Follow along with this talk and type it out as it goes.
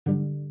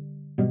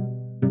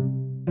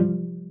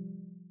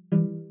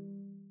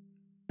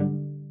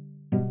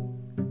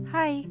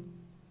Hai,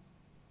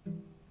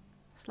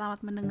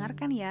 selamat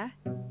mendengarkan ya.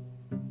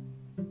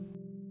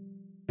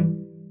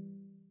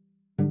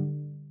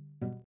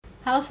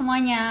 Halo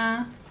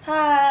semuanya.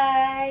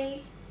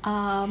 Hai.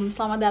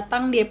 Selamat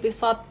datang di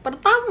episode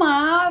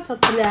pertama, episode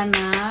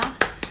perdana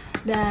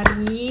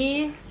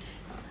dari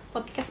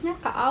podcastnya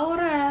Kak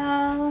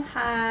Aurel.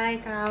 Hai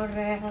Kak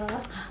Aurel.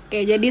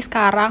 Oke, jadi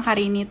sekarang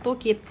hari ini tuh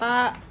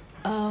kita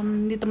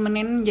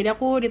ditemenin, jadi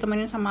aku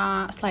ditemenin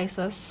sama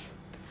Slyses.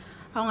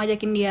 Aku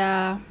ngajakin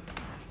dia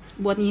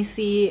buat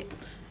ngisi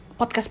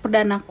podcast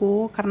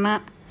perdanaku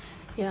karena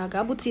ya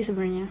gabut sih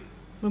sebenarnya,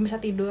 belum bisa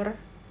tidur.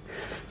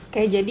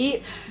 Oke,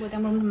 jadi buat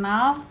yang belum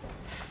kenal,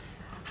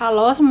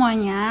 halo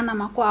semuanya,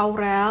 namaku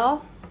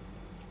Aurel.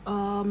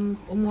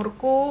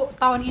 Umurku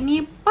tahun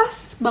ini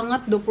pas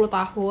banget 20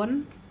 tahun.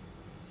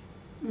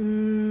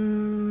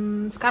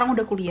 Sekarang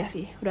udah kuliah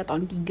sih, udah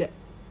tahun 3.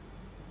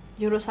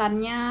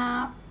 Jurusannya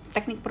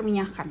teknik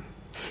perminyakan,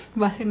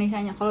 bahasa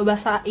Indonesianya. Kalau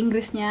bahasa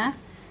Inggrisnya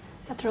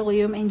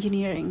Petroleum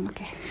Engineering.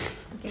 Oke,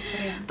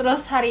 keren.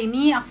 Terus hari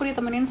ini aku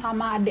ditemenin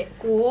sama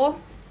adekku,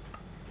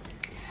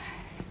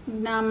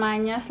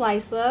 namanya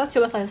Slyses.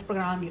 Coba Slyses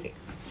perkenalan diri.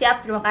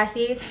 Siap, terima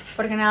kasih.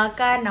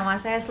 Perkenalkan, nama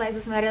saya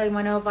Slyses Mariel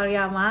Immanuel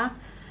Paliama,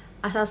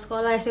 asal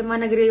sekolah SMA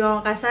Negeri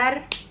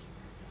Makassar.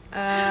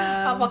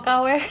 Apa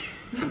KW?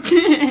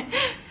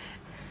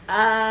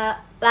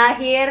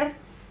 Lahir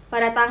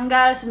pada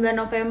tanggal 9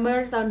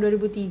 November tahun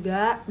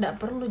 2003. Nggak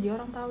perlu jadi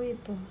orang tahu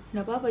itu.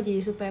 Nggak apa-apa,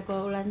 jadi supaya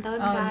kalau ulang tahun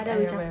ada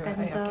ucapkan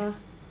tuh.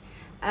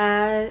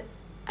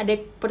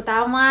 Adik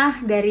pertama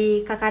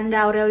dari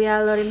Kakanda Aurelia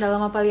Lorinda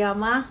Lama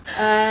Paliama.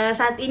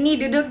 Saat ini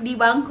duduk di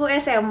bangku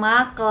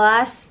SMA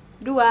kelas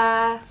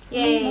 2.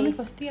 Yeay. Mami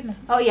pastiin ya?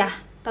 Oh iya,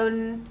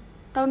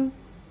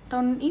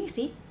 tahun ini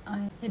sih.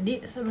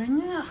 Jadi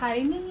sebenarnya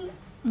hari ini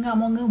nggak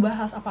mau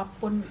ngebahas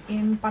apapun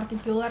in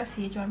particular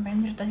sih, cuma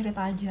pengen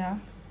cerita-cerita aja.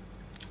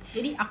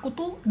 Jadi aku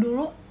tuh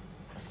dulu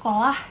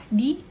sekolah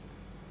di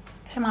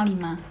SMA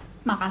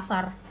 5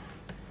 Makassar,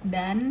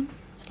 dan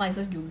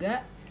Slyses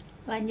juga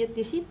Lanjut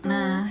di situ.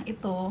 Nah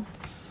itu.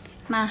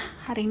 Nah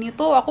hari ini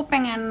tuh aku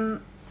pengen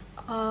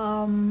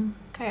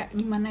kayak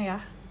gimana ya,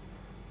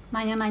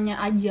 nanya-nanya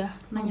aja,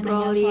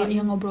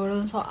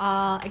 ngobrolin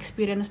soal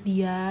experience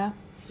dia.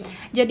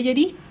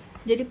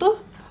 Jadi tuh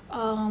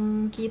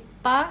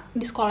kita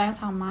di sekolah yang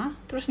sama,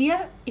 terus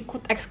dia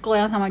ikut ekskul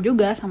yang sama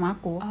juga sama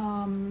aku.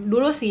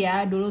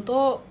 Dulu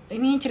tuh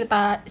ini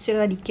cerita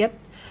dikit.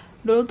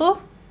 Dulu tuh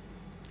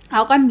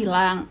aku kan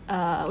bilang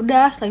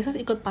udah Slyses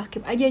ikut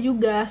paskib aja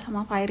juga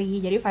sama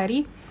Fairy. Jadi Fairy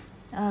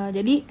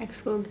jadi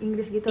ekskul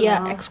Inggris gitu.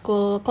 Iya,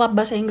 ekskul klub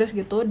bahasa Inggris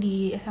gitu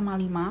di SMA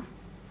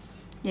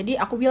 5. Jadi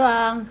aku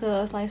bilang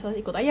ke Slyses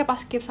ikut aja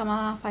paskib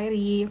sama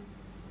Fairy,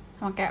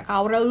 sama kayak Kak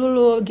Aurel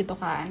dulu gitu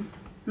kan.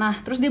 Nah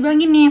terus dia bilang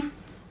gini,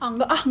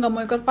 nggak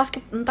mau ikut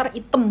paskib, ntar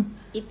item.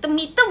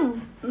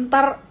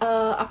 Ntar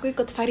aku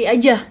ikut Fairy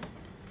aja.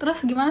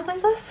 Terus gimana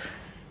Slyses?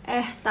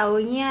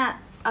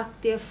 Taunya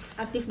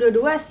aktif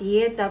dua-dua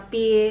sih,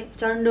 tapi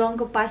condong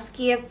ke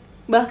paskib.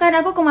 Bahkan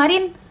aku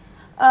kemarin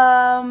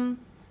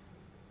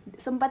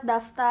sempat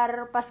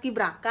daftar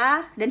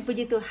paskibraka, dan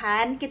puji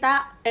Tuhan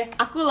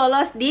aku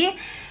lolos di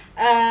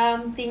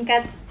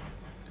tingkat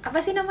apa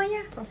sih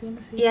namanya?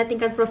 Provinsi. Iya,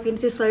 tingkat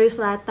provinsi Sulawesi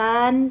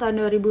Selatan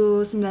tahun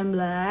 2019.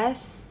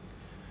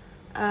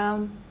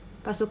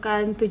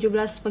 Pasukan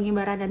 17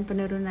 pengibaran dan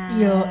penurunan.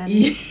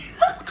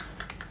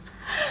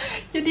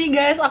 Jadi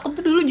guys, aku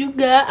dulu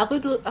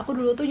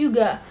tuh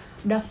juga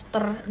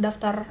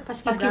daftar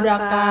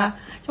paskibraka.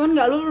 Cuman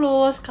nggak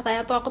lulus,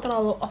 katanya tuh aku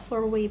terlalu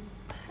overweight.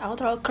 Aku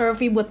terlalu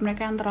curvy buat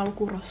mereka yang terlalu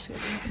kurus gitu.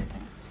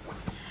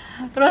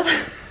 Terus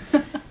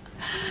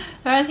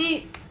saya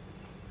sih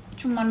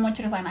cuman mau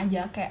ceritain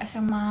aja kayak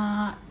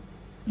SMA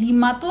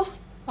 5 tuh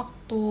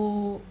waktu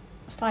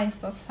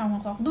Slyses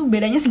sama waktu aku tuh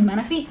bedanya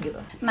gimana sih gitu.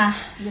 Nah,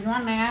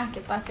 gimana ya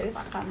kita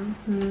ceritakan.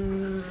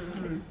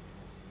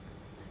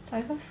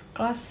 Slyses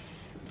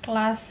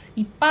kelas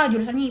IPA,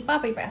 jurusannya IPA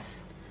apa IPS?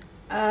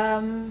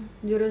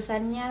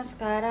 Jurusannya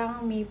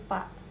sekarang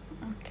MIPA.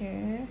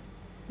 Oke.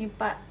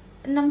 MIPA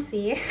 6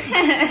 sih.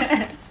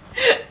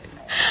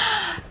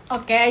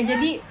 Oke,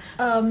 jadi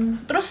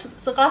terus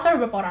sekelasnya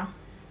ada berapa orang?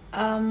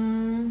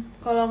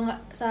 Kalau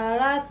nggak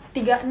salah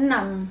 36.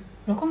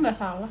 Loh kok nggak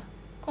salah?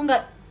 Kok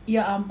nggak?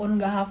 Ya ampun,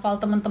 nggak hafal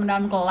temen-temen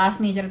dalam kelas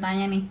nih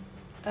ceritanya nih.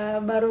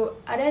 Baru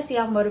ada sih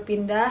yang baru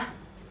pindah.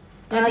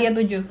 Ya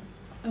 37?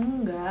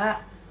 Enggak,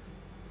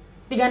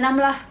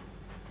 36 lah.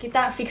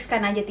 Kita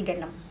fixkan aja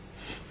 36.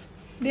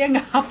 Dia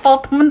nggak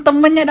hafal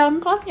temen-temennya dalam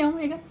kelasnya, oh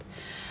my god.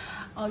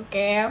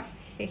 Oke.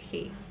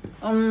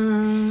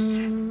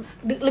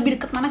 Lebih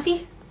deket mana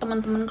sih?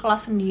 Teman-teman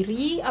kelas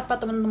sendiri, apa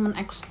teman-teman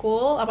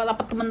ekskul, apa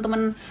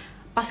teman-teman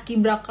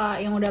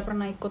paskibraka yang udah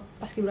pernah ikut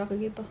paskibraka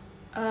gitu?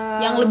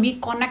 Yang lebih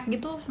connect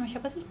gitu sama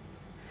siapa sih?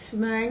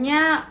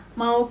 Sebenarnya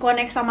mau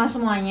connect sama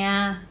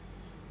semuanya,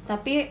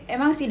 tapi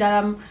emang sih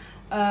dalam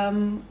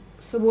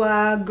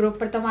sebuah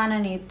grup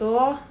pertemanan itu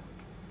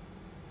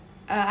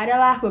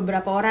adalah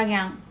beberapa orang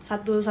yang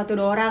satu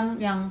dua orang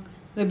yang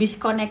lebih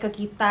connect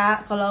ke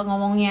kita kalau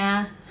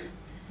ngomongnya.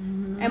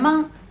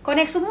 Emang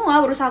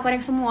berusaha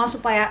connect semua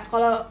supaya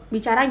kalau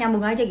bicara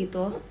nyambung aja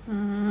gitu.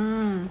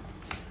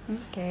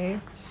 Oke.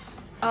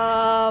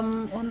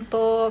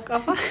 Untuk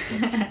apa?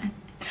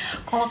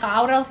 Kalau Kak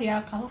Aurel sih ya,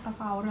 kalau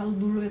Kakak Aurel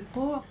dulu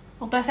itu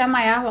waktu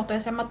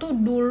SMA tuh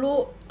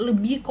dulu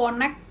lebih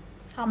connect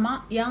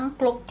sama yang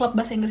klub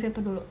bahasa Inggris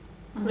itu dulu.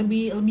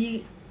 Lebih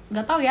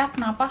nggak tahu ya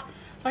kenapa.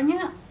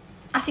 Soalnya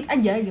asik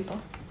aja gitu.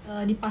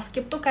 Di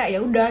Paskib tuh kayak ya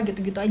udah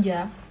gitu-gitu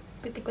aja.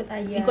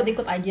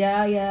 Ikut-ikut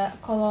aja ya.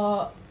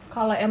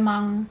 Kalau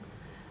emang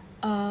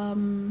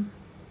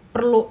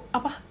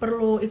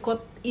perlu ikut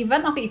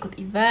event, aku ikut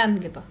event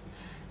gitu.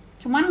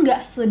 Cuman nggak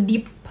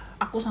sedip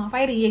aku sama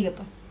Fairy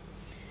gitu.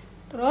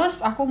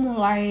 Terus aku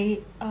mulai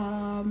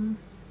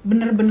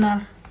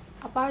bener-bener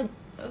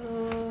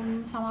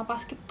sama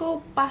Paskib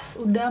tuh pas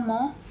udah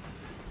mau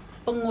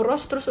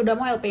pengurus, terus udah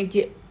mau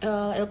LPJ.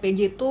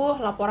 LPJ itu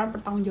laporan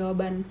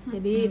pertanggungjawaban.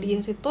 Jadi di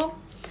situ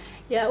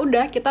ya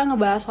udah kita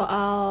ngebahas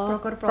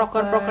soal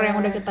proker yang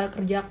udah kita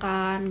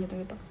kerjakan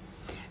gitu.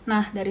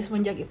 Nah dari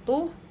semenjak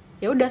itu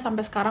ya udah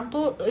sampai sekarang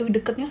tuh lebih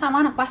deketnya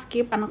sama anak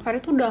Paskib. Anak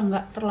Fairy tuh udah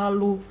nggak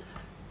terlalu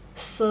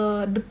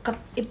sedekat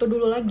itu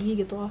dulu lagi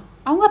gitu loh.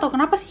 Aku nggak tahu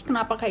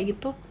kenapa kayak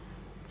gitu.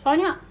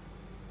 Soalnya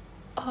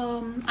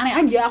aneh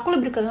aja, aku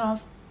lebih dekat sama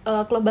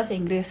klub bahasa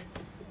Inggris.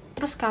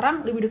 Terus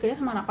sekarang lebih dekatnya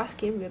sama anak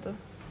Paskib gitu.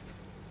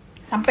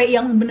 Sampai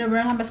yang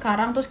bener-bener sampai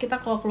sekarang terus kita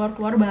kalau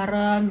keluar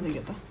bareng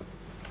gitu.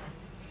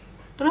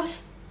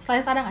 Terus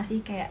Slyses ada nggak sih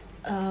kayak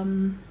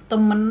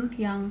temen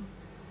yang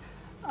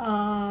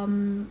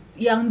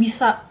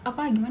bisa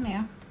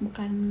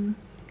bukan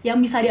yang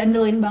bisa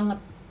diandelin banget,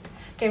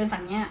 kayak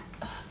misalnya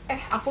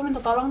aku minta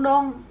tolong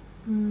dong,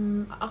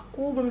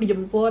 aku belum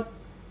dijemput,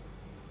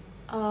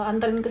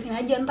 anterin ke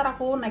sini aja, ntar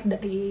aku naik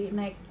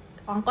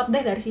angkot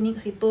deh dari sini ke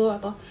situ,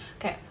 atau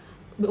kayak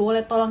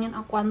boleh tolongin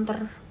aku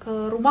anter ke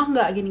rumah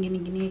nggak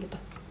gini gitu.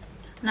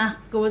 Nah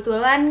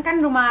kebetulan kan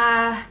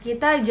rumah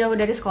kita jauh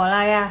dari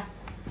sekolah ya.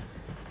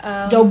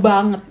 Jauh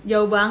banget.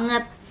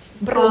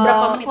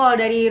 Berapa menit? Kalau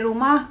dari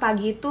rumah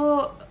pagi itu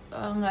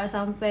nggak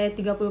sampai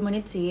 30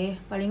 menit sih,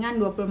 palingan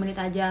 20 menit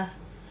aja.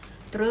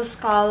 Terus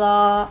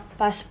kalau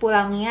pas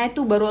pulangnya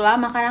itu baru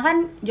lama, karena kan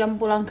jam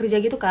pulang kerja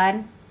gitu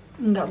kan.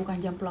 Bukan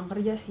jam pulang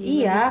kerja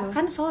sih. Iya,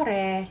 kan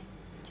sore.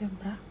 Jam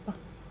berapa?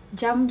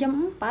 Jam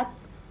 4.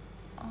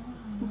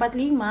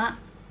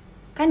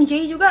 4.5. Kan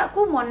Jay juga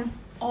kumon.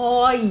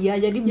 Oh iya,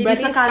 jadi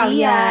berarti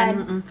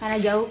sekalian. Karena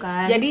jauh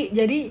kan.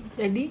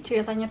 Jadi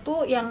ceritanya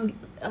tuh yang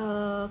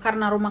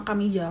karena rumah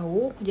kami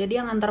jauh,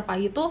 jadi yang antar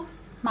pagi tuh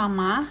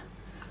mama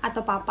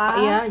atau papa.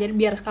 Iya, jadi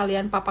biar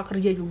sekalian papa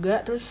kerja juga,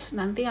 terus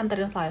nanti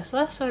nganterin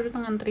Slyses, terus itu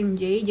nganterin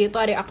Jay itu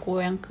adik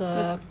aku yang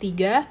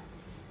ketiga.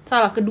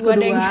 Kedua.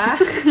 Deng.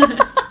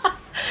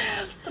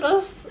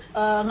 Terus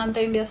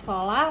nganterin dia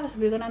sekolah, terus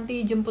itu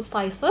nanti jemput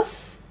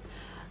Slyses.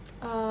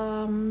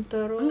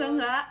 Terus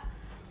enggak.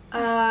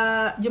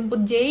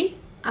 Jemput Jay,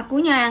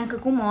 akunya yang ke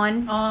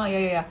Kumon. Oh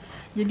iya.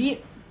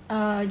 Jadi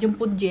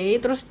jemput Jay,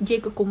 terus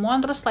Jay ke Kumon,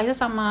 terus Slyses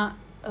sama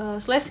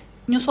Slyses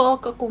nyusul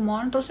ke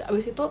Kumon, terus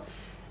abis itu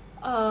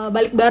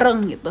balik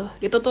bareng gitu.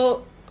 Itu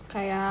tuh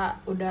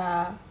kayak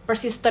udah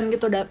persisten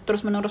gitu, udah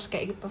terus menerus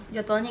kayak gitu.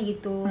 Jadwalnya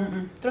gitu.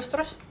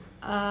 Terus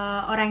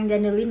orang yang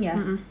diandelin ya.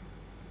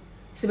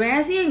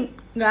 Sebenarnya sih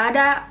nggak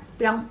ada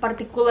yang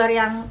partikular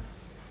yang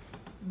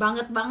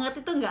banget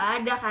itu nggak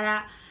ada, karena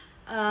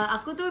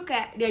aku tuh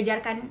kayak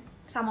diajarkan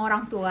sama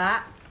orang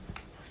tua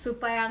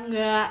supaya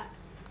nggak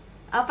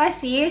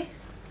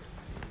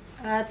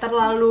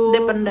terlalu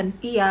dependent.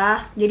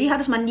 Iya, jadi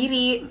harus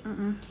mandiri.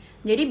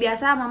 Jadi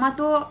biasa mama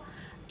tuh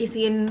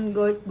isiin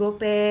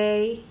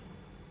GoPay.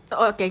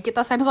 Oke,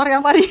 kita sensor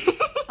yang tadi.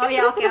 Oh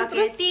ya, oke.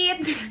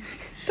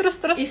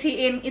 Terus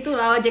isiin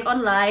itulah ojek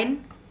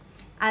online,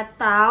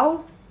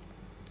 atau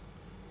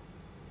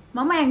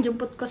mama yang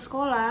jemput ke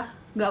sekolah.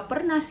 Nggak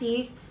pernah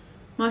sih.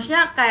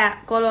 Maksudnya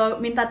kayak kalau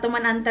minta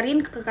teman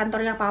anterin ke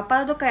kantornya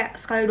papa tuh kayak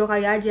sekali 2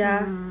 kali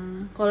aja.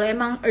 Kalau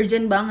emang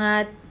urgent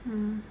banget.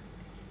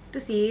 Itu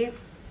sih.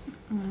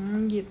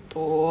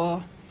 Gitu.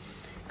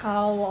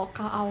 Kalau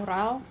Kak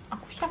Aurel,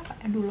 aku siapa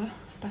ya dulu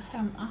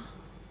SMA?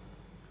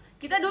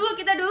 Kita dulu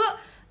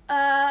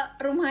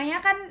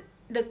rumahnya kan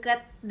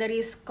dekat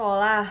dari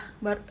sekolah.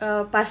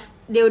 Pas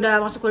dia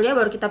udah masuk kuliah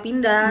baru kita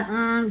pindah.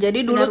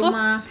 Jadi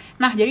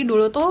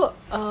dulu tuh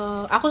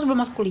aku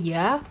sebelum masuk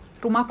kuliah,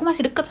 rumahku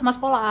masih deket sama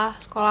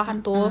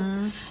sekolahan tuh.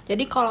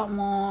 Jadi kalau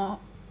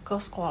mau ke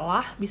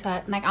sekolah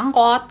bisa naik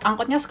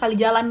angkotnya sekali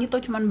jalan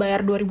gitu, cuman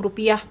bayar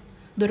Rp2.000.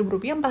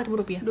 Rp2.000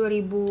 Rp4.000?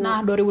 2.000.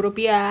 Nah,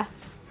 Rp2.000.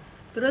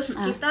 Terus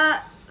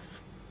kita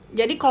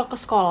jadi kalau ke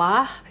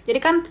sekolah,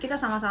 jadi kan kita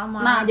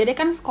sama-sama. Nah, jadi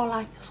kan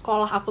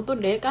sekolah aku tuh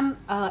dia kan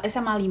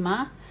SMA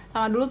 5,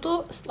 sama dulu tuh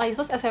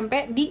Slyses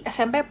SMP di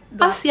SMP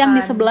pas 8. Yang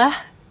di sebelah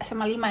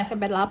SMA 5,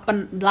 SMP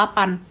 8.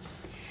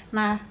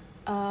 Nah,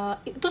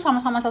 itu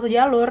sama-sama satu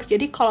jalur.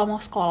 Jadi kalau mau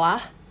sekolah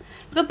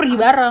itu pergi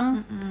bareng.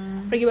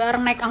 Pergi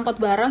bareng, naik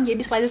angkot bareng. Jadi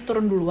Slyses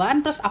turun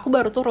duluan, terus aku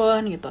baru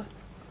turun gitu.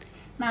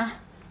 Nah,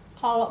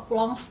 kalau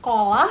pulang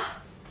sekolah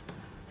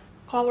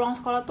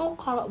tuh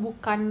kalau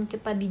bukan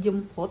kita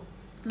dijemput,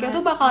 Kayak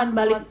tuh bakalan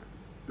balik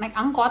naik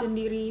angkot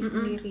sendiri.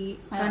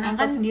 Karena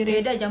Kan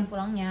sendiri. beda jam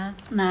pulangnya.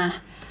 Nah,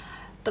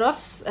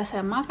 terus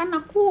SMA kan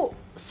aku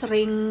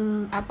sering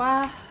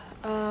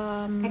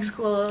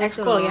Ekskul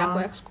ya, aku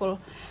ekskul.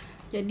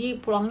 Jadi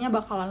pulangnya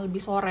bakalan lebih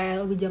sore,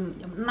 lebih jam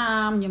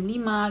 6, jam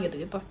 5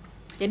 gitu-gitu.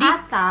 Jadi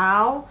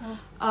atau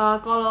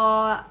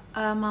kalau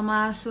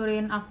mama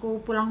suruhin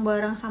aku pulang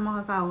bareng sama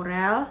kakak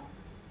Aurel,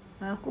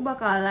 aku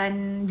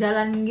bakalan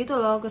jalan gitu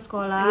loh ke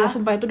sekolah. iya,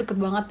 sumpah itu deket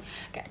banget.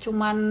 Kayak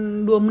cuman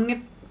 2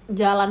 menit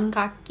jalan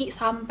kaki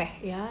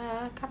sampai ya,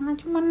 karena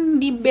cuman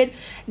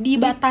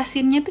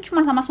dibatasinnya itu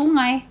cuman sama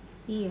sungai.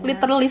 Iya.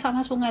 Literally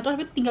sama sungai, terus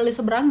tinggal di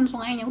seberangin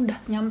sungainya, udah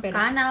nyampe.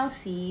 Kanal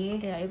sih.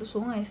 Ya itu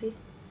sungai sih.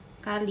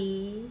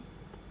 Kali.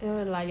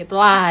 Ya lah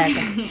gitulah ya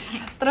kan.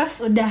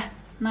 Terus udah.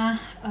 Nah,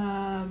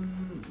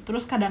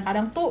 terus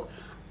kadang-kadang tuh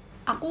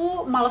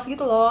aku malas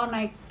gitu loh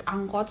naik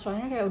angkot,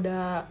 soalnya kayak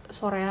udah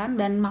sorean,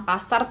 dan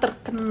Makassar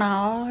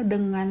terkenal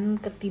dengan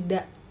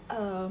ketidak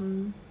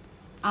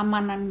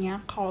amanannya.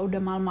 Kalau udah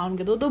malam-malam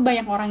gitu tuh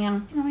banyak orang yang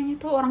namanya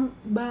tuh orang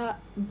apa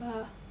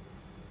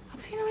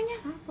sih namanya?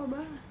 Apa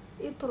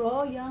Itu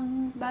loh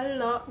yang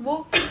balok.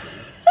 bukan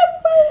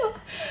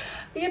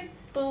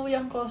itu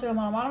yang kalau sudah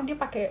malam-malam dia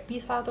pakai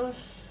pisau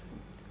terus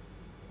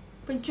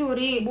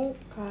Pencuri.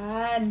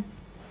 bukan.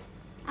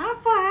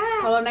 Apa?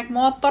 Kalau naik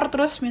motor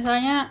terus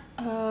misalnya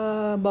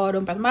bawa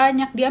dompet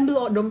banyak,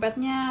 diambil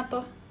dompetnya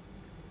atau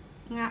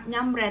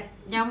Nyambret.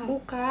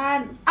 bukan.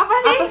 Apa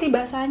sih? Apa sih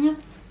bahasanya?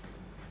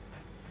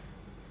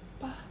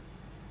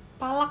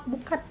 Palak,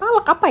 bukan.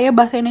 Palak apa ya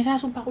bahasa Indonesia,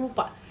 sumpah aku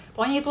lupa.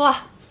 Pokoknya itulah.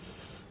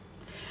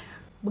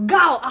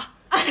 Begal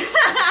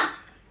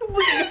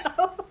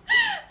begal.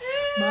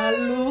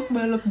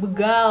 Baluk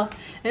begal.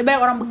 Jadi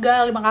banyak orang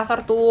begal di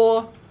Makassar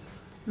tuh.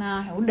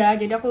 Nah, ya udah,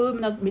 jadi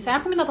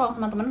biasanya aku minta tolong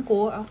sama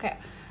temanku. Aku kayak,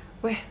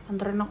 "Weh,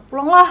 anterin aku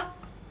pulang lah.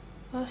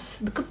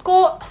 Terus deket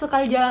kok,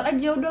 sekali jalan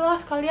aja udahlah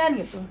sekalian,"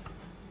 gitu.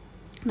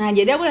 Nah,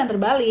 jadi aku yang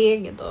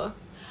terbalik gitu.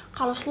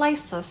 Kalau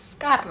Slyses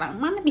sekarang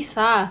mana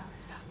bisa,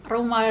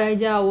 rumah ada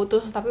jauh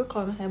tuh, tapi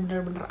kalau misalnya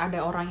bener-bener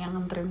ada orang yang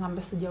nganterin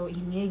sampai sejauh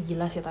ini,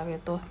 gila sih. Tapi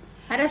itu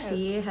Ada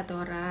sih satu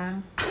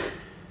orang.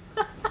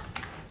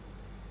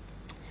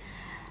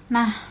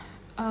 nah,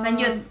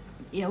 Lanjut.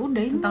 Ya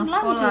udah, ini Tentang mau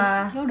lanjut. sekolah.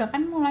 Ya udah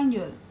kan mau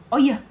lanjut. Oh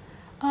iya,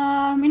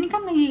 ini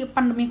kan lagi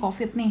pandemi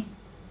COVID nih.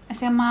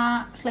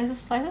 SMA Slyses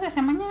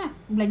SMA-nya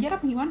belajar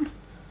apa gimana?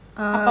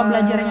 Apa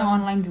belajarnya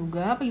online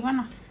juga apa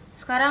gimana?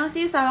 Sekarang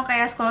sih sama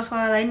kayak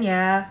sekolah-sekolah lain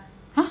ya.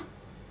 Hah?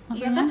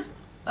 Iya Maksudnya?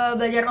 kan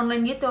belajar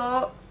online gitu.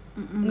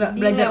 Nggak Jadi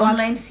belajar lewat-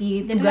 online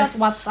sih. jadi lewat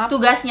WhatsApp.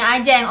 Tugasnya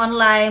aja yang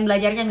online,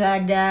 belajarnya nggak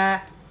ada.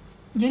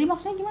 Jadi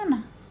maksudnya gimana?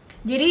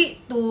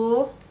 Jadi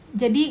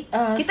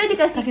kita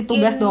dikasih kasih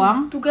tugas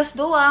doang. Tugas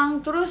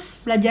doang,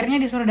 terus Belajarnya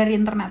disuruh dari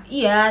internet.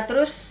 iya,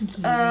 terus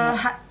Gila.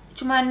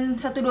 cuman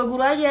 1-2 guru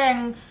aja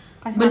yang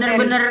Kasih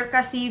bener-bener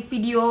kasih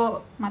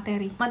video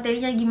materi.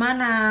 materinya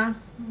gimana.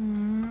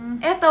 Hmm,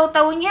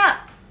 Tahu-taunya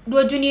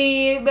 2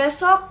 Juni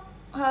besok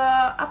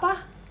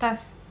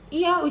tes.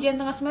 Iya, ujian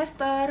tengah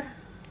semester.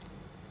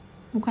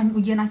 Bukan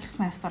ujian akhir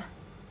semester.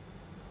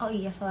 Oh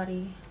iya,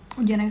 sorry.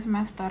 Ujian akhir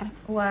semester.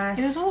 UAS.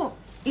 Itu tuh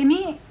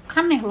ini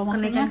aneh loh,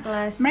 maksudnya. Kenaikan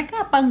kelas. Mereka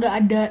apa nggak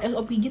ada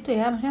SOP gitu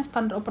ya? Maksudnya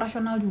standar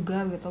operasional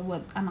juga gitu buat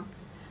anak.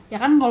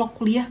 Ya kan kalau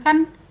kuliah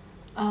kan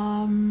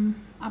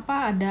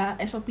ada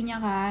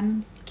SOP-nya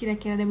kan.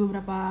 Kira-kira ada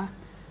beberapa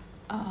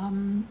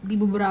di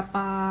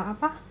beberapa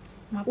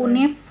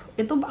univ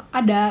itu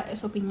ada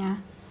SOP-nya.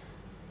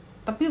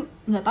 Tapi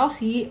nggak tahu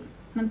sih,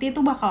 nanti itu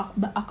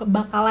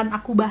bakalan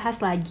aku bahas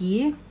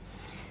lagi.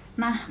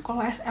 Nah,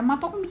 kalau SMA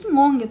tuh aku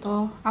bingung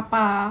gitu.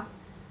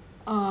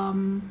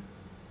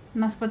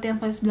 Nah, seperti yang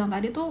saya bilang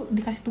tadi tuh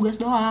dikasih tugas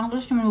doang,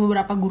 terus cuma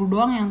beberapa guru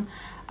doang yang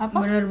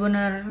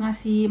bener-bener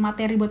ngasih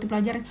materi buat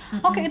dipelajarin.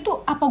 Oke, itu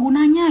apa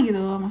gunanya gitu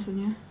loh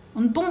maksudnya.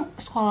 Untung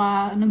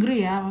sekolah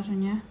negeri ya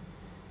maksudnya.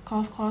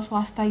 Kalau sekolah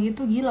swasta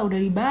gitu gila udah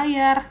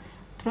dibayar,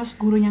 terus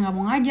gurunya nggak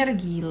mau ngajar,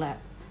 gila.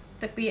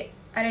 Tapi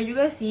ada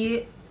juga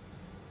sih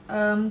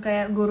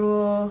kayak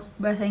guru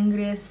bahasa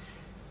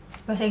Inggris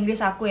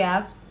aku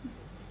ya.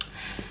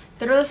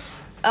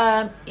 Terus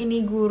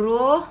ini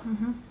guru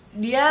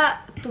dia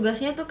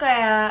tugasnya tuh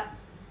kayak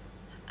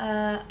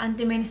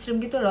anti mainstream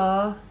gitu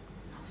loh.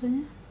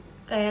 Maksudnya?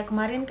 Kayak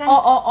kemarin kan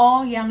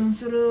yang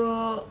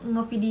suruh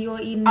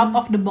ngevideoin out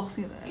of the box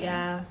gitu.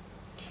 ya.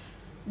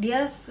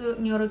 Dia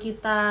nyuruh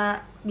kita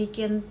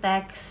bikin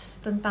teks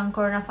tentang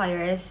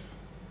coronavirus.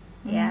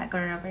 Ya,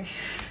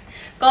 coronavirus.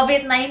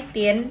 COVID-19.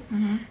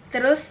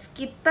 Terus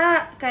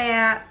kita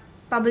kayak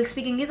public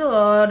speaking gitu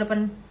loh,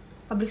 depan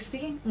public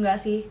speaking? Enggak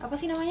sih. Apa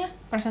sih namanya?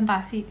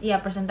 Presentasi.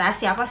 Iya,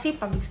 presentasi. Apa sih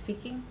public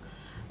speaking?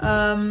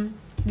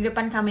 Di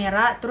depan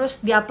kamera, terus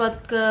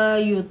diupload ke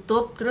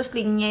YouTube, terus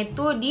linknya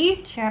itu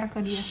di Share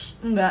ke dia.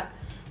 enggak,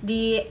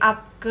 di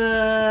up ke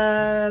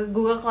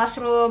Google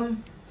Classroom.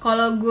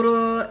 Kalau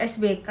guru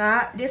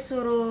SBK dia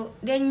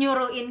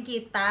nyuruhin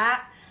kita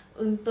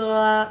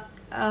untuk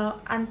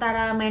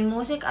antara main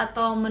musik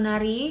atau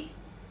menari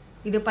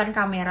di depan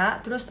kamera,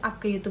 terus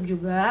up ke YouTube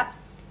juga,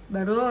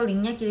 baru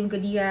linknya kirim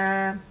ke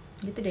dia.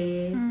 gitu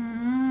deh.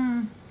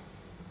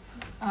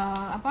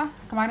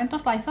 Kemarin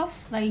tuh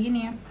Slyses lagi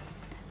gini ya,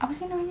 apa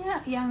sih namanya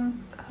yang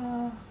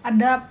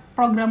ada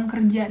program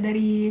kerja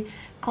dari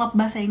klub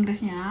bahasa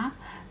Inggrisnya,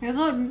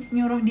 itu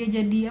nyuruh dia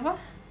jadi apa,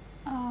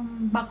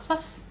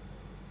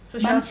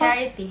 Social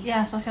charity.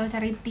 Ya, social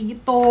charity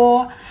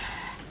gitu.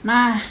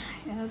 Nah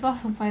itu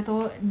sumpah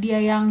itu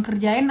dia yang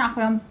kerjain, aku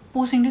yang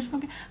pusing. Dia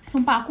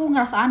sumpah aku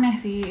ngerasa aneh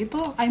sih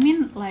itu. I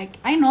mean like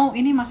I know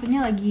ini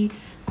maksudnya lagi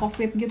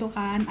COVID gitu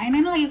kan, I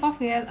know lagi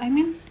COVID. I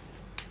mean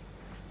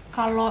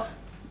kalau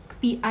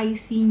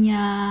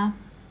PIC-nya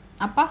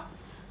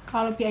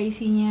kalau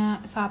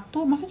PIC-nya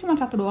satu, masa cuma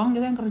satu doang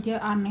gitu yang kerja,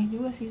 aneh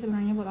juga sih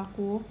sebenarnya buat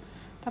aku.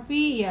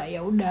 Tapi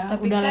ya udah kan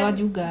lewat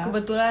juga.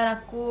 Kebetulan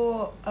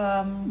aku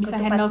bisa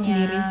handle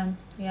sendiri.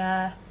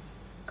 Ya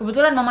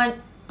kebetulan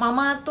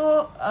mama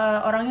tuh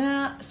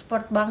orangnya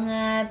sport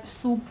banget.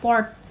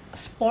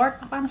 Sport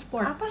apaan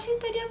sport? Apa sih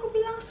tadi aku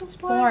bilang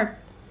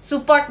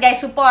support guys,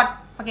 support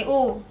pakai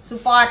U,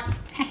 support.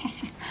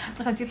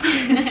 Terus habis itu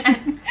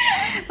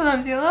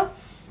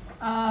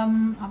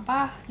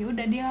ya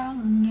udah dia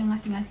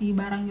ngasih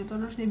barang gitu,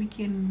 terus dia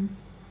bikin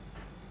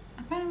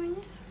apa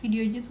namanya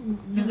video gitu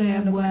juga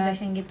ya, buat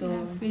gitu.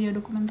 Ya, video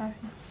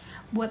dokumentasi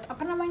buat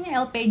apa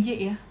namanya LPJ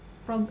ya,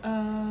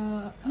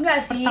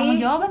 enggak sih,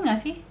 pertanggungjawaban nggak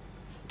sih,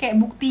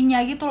 kayak buktinya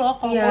gitu loh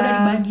kalau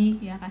udah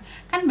dibagi ya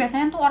kan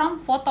biasanya tuh orang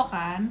foto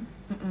kan.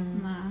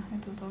 Nah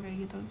itu tuh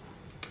kayak gitu.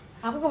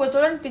 Aku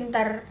kebetulan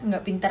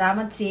nggak pintar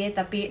amat sih,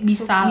 tapi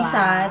bisa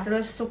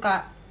terus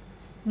suka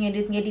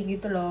ngedit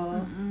gitu loh.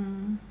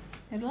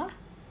 Yalah.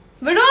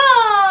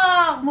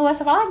 Belum. Mau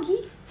bahas apa lagi?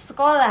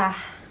 Sekolah.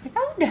 Ya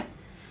kan udah.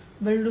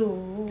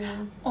 Belum.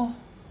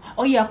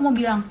 Oh iya, aku mau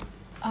bilang.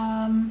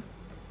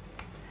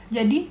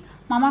 Jadi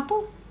mama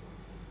tuh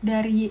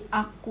dari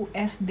aku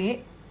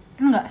SD,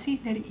 enggak sih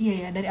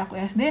dari aku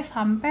SD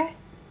sampai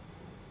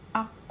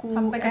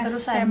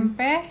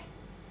SMP,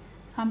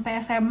 sampai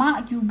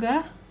SMA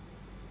juga,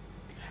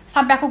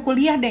 sampai aku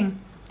kuliah, Deng.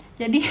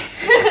 Jadi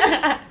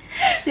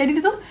jadi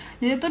tuh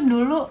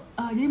dulu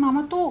jadi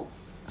mama tuh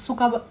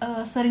suka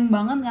sering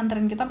banget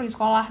nganterin kita pergi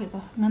sekolah gitu,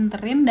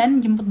 nganterin dan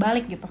jemput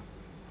balik gitu,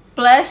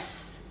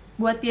 plus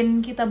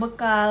buatin kita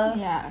bekal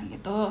ya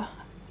gitu.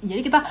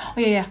 Jadi kita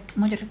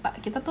mau cerita,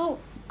 kita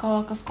tuh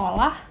kalau ke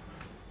sekolah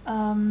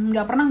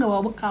nggak pernah nggak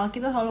bawa bekal,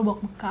 kita selalu bawa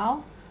bekal.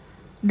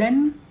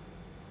 Dan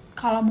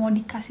kalau mau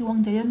dikasih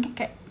uang jajan tuh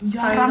kayak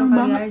jarang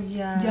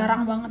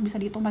banget, bisa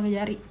dihitung pakai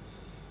jari.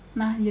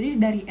 Nah jadi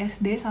dari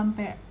SD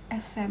sampai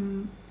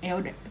ya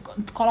udah,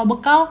 kalau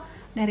bekal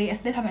dari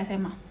SD sampai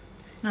SMA.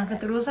 Nah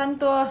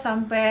keterusan tuh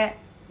sampai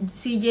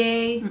CJ.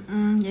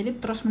 Jadi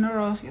terus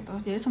menerus gitu.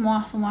 Jadi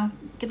semua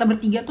kita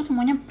bertiga tuh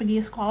semuanya pergi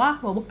sekolah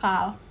bawa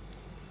bekal.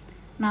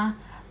 Nah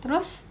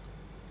terus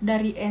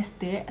dari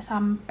SD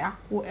sampai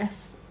aku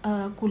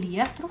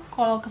kuliah, terus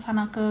kalau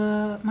kesana ke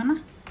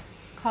mana,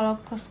 kalau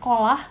ke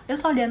sekolah itu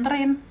selalu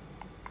dianterin.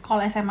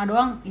 Kalau SMA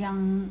doang yang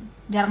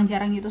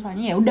jarang-jarang gitu,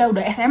 soalnya ya udah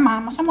SMA,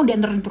 masa mau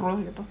dianterin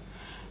terus gitu,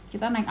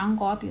 kita naik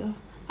angkot gitu.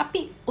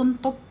 Tapi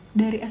untuk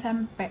dari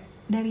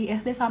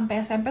SD sampai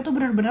SMP tuh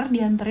benar-benar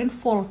dianterin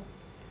full.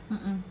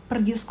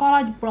 Pergi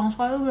sekolah, pulang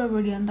sekolah tuh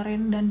benar-benar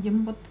dianterin dan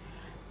jemput.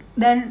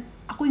 Dan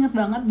aku inget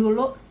banget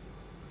dulu,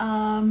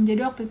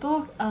 jadi waktu itu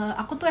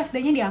aku tuh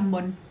SD-nya di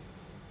Ambon.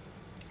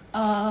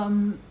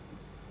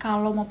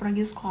 Kalau mau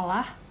pergi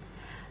sekolah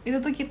itu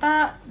tuh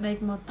kita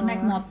naik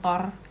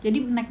motor.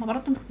 Jadi naik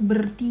motor tuh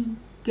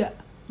bertiga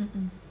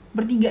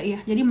ya.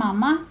 Jadi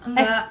mama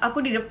aku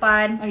di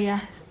depan. Oh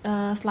iya,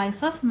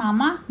 Slyses,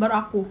 mama, baru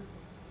aku.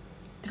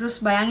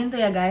 Terus bayangin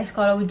tuh ya guys,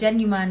 kalau hujan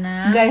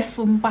gimana? Guys,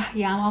 sumpah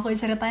ya, mau aku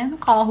ceritain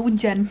tuh kalau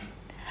hujan.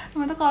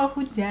 Itu kalau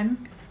hujan,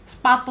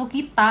 sepatu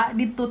kita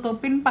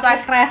ditutupin pakai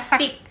kresek.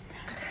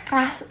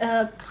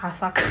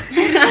 Kerasak.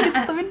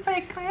 Ditutupin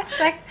pakai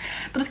kresek.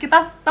 Terus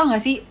kita tau gak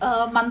sih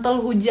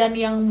mantel hujan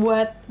yang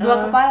buat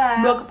dua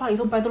kepala,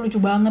 sumpah itu lucu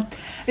banget.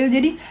 Itu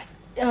jadi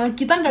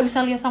kita nggak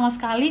bisa lihat sama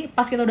sekali,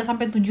 pas kita udah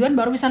sampai tujuan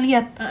baru bisa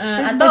lihat.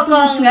 Atau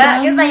kalau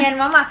enggak, kita tanyain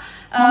mama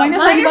ini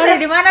saya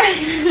di mana?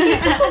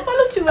 Sumpah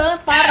lucu banget,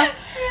 parah.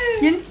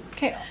 Jadi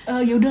kayak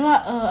ya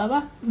udahlah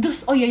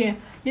terus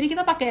jadi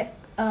kita pakai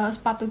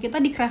sepatu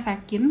kita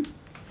dikresekin,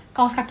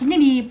 kaos kakinya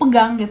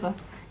dipegang gitu.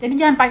 Jadi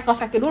jangan pakai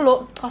kaos kaki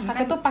dulu. Kaos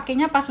kaki tuh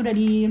pakainya pas sudah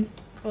di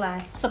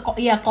kelas.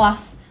 Kelas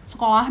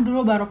sekolah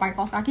dulu, baru pakai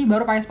kaos kaki,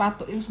 baru pakai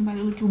sepatu. Itu sumpah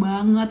lucu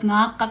banget,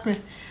 ngakak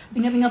deh.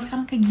 Ingat-ingat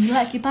sekarang kayak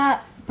gila, kita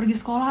pergi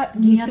sekolah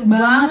niat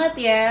banget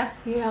ya.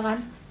 Iya kan.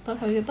 Terus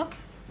habis itu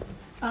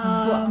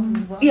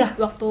iya,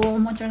 waktu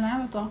mau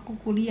ceritanya waktu aku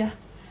kuliah.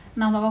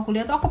 Nah, waktu aku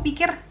kuliah tuh aku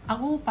pikir,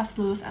 aku pas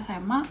lulus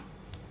SMA,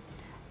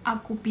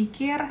 aku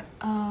pikir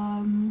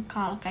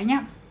kalau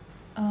kayaknya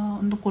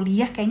untuk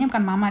kuliah kayaknya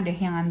bukan mama deh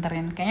yang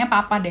nganterin, kayaknya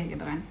papa deh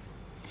gitu kan.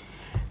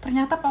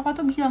 Ternyata papa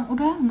tuh bilang,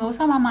 udah nggak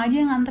usah, mama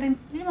aja yang nganterin.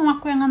 Jadi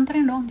mamaku yang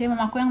nganterin dong. Jadi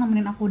mamaku yang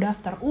nemenin aku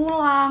daftar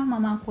ulang,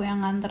 mamaku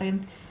yang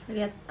nganterin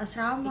lihat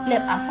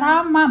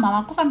asrama.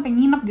 Mamaku sampai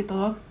nginep gitu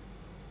loh.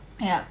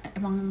 Ya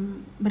emang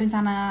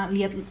berencana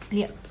lihat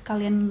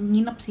sekalian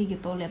nginep sih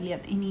gitu,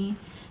 lihat ini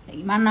kayak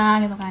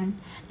gimana gitu kan.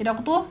 Jadi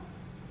aku tuh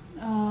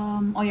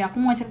Oh ya,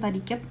 aku mau cerita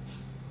dikit.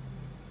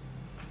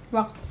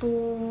 Waktu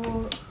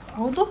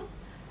aku tuh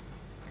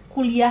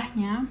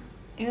kuliahnya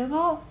itu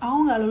tuh aku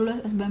nggak lulus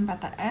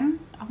SBMPTN,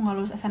 aku nggak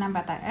lulus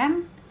SNMPTN,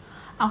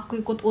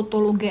 aku ikut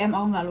utul UGM,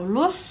 aku nggak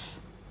lulus.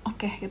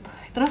 Oke gitu.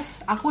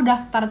 Terus aku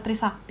daftar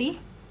Trisakti,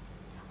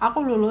 aku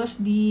lulus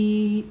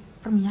di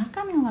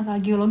perminyakan ya nggak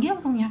salah, geologi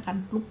apa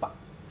perminyakan, lupa.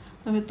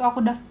 Lalu itu aku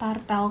daftar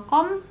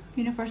Telkom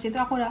University,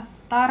 aku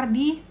daftar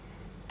di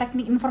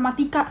Teknik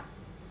Informatika.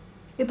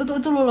 Itu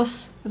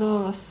lulus.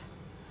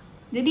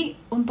 Jadi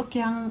untuk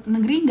yang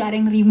negeri nggak ada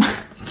yang nerima,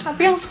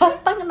 tapi yang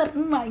swasta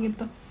nerima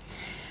gitu.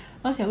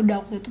 Terus ya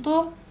udah, waktu itu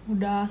tuh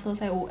udah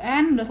selesai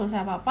UN, udah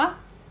selesai apa-apa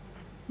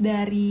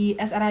dari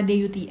SRAD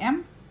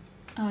UTM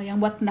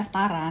yang buat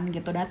pendaftaran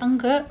gitu, datang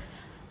ke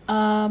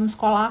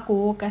sekolah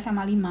aku ke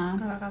SMA 5.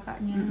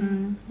 Kakak-kakaknya.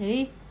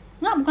 Jadi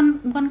nggak,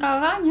 bukan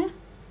kakaknya,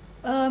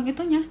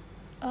 itunya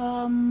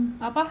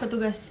apa?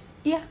 Petugas.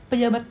 Iya,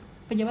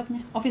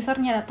 pejabatnya,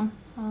 officernya datang.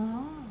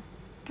 Oh.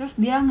 Terus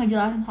dia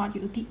ngejelasin soal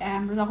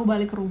UTM, terus aku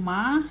balik ke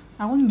rumah,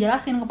 aku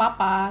ngejelasin ke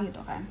papa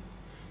gitu kan.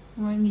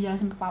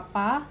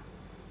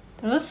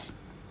 Terus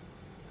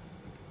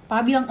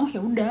papa bilang, "Oh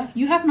ya udah,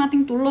 you have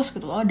nothing to lose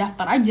gitu loh,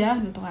 daftar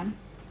aja" gitu kan.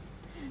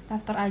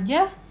 Daftar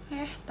aja,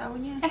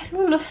 Taunya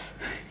lulus.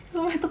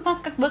 Sumpah itu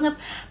ngakak banget.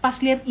 Pas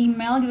lihat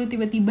email gitu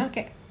tiba-tiba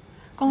kayak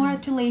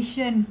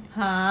congratulations.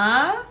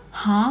 Hah?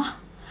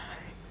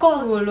 Kok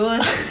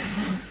Lulus?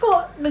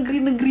 Kok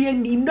negeri-negeri yang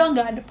di Indo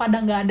nggak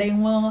ada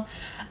yang mau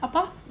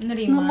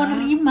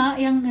nerima.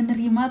 Yang nggak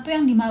nerima tuh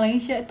yang di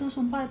Malaysia itu,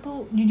 sumpah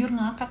itu jujur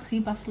ngakak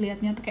sih pas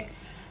liatnya tuh kayak,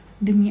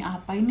 demi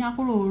apa ini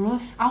aku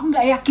lulus? Aku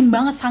nggak yakin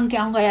banget, saking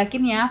aku nggak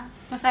yakin ya.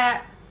 Nah, kayak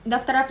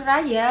daftar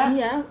aja.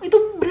 Iya, itu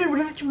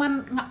benar-benar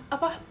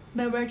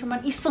cuman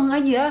iseng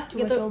aja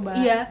gitu.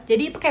 Iya,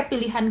 jadi itu kayak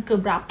pilihan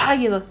keberapa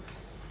gitu.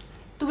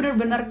 Itu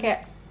benar-benar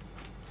kayak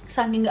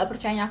saking nggak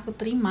percaya aku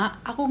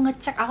terima, aku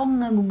ngecek, aku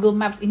nge-Google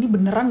Maps, ini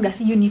beneran gak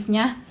sih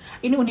univnya?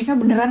 Ini univnya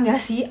beneran gak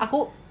sih?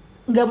 Aku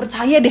nggak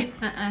percaya deh.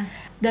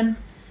 Dan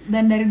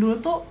dari dulu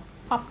tuh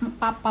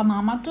papa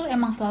mama tuh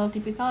emang selalu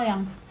tipikal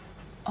yang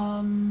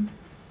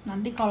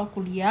nanti kalau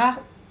kuliah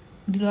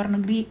di luar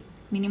negeri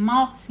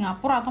minimal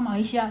Singapura atau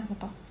Malaysia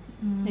gitu.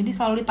 Jadi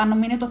selalu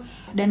ditanemin itu.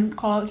 Dan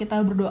kalau kita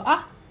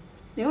berdoa,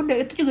 ya udah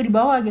itu juga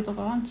dibawa gitu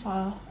kan,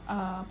 soal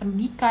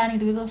pendidikan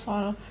gitu,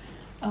 soal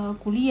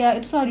kuliah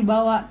itu selalu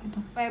dibawa gitu.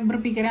 Kayak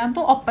berpikirnya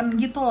tuh open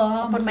gitu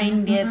loh, open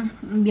minded.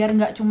 Biar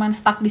nggak cuman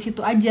stuck di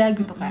situ aja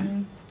gitu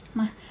kan.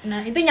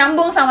 Nah itu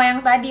nyambung sama yang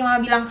tadi mama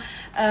bilang,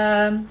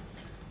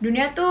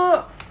 dunia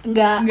tuh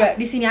nggak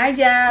di sini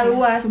aja,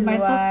 luas di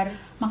luar.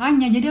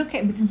 Makanya jadi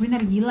kayak bener-bener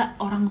gila,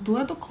 orang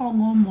tua tuh kalau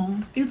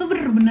ngomong itu tuh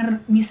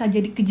bener-bener bisa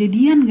jadi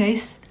kejadian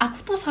guys. Aku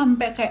tuh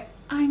sampai kayak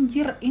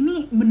anjir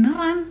ini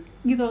beneran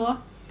gitu loh.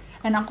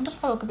 Dan aku tuh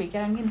selalu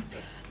kepikiran gini,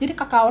 jadi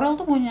kakak Aurel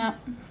tuh punya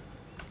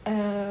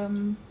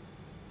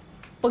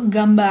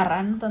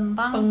penggambaran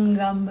tentang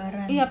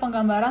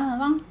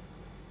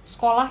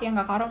sekolah yang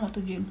kakak Aurel mau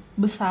tujuin.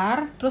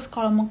 Besar, terus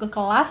kalau mau ke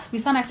kelas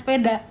bisa naik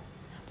sepeda,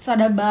 terus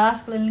ada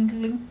bus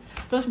keliling-keliling,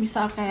 terus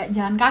bisa kayak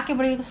jalan kaki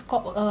pergi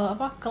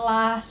ke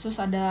kelas, terus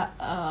ada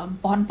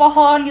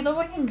pohon-pohon gitu,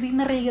 pokoknya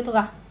greenery gitu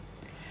kah.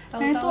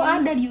 Nah itu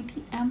ada di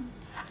UTM.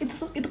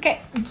 Itu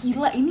kayak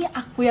gila, ini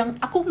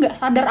aku nggak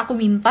sadar aku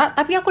minta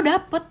tapi aku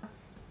dapet.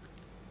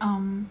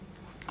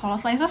 Kalau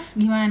Slyses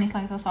gimana nih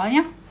Slyses?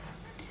 Soalnya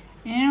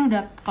ini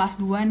udah kelas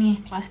 2 nih,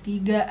 kelas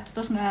 3,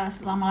 terus nggak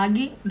lama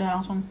lagi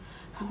udah langsung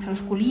harus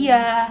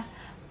kuliah,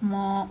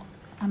 mau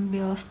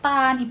ambil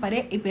STAN,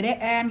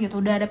 IPDN gitu.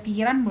 Udah ada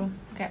pikiran belum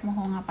kayak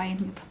mau ngapain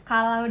gitu?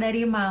 Kalau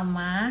dari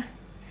mama,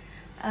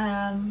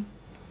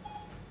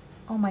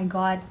 oh my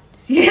god,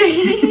 Siri.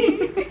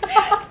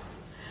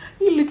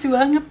 Ih, lucu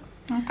banget,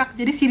 ngakak.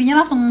 Jadi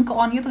Sirinya langsung ke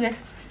on gitu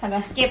guys. Astaga,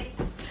 skip.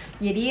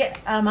 Jadi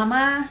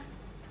mama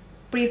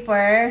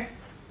prefer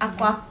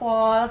aku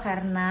akpol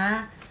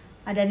karena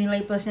ada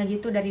nilai plusnya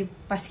gitu dari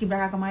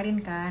paskibraka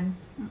kemarin kan.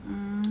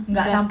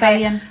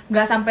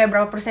 Nggak sampai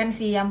berapa persen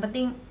sih, yang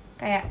penting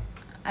kayak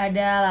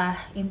ada lah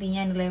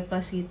intinya nilai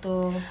plus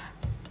gitu.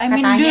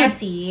 Katanya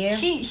sih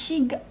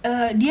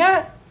dia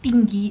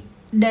tinggi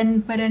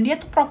dan badan dia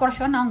tuh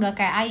proporsional,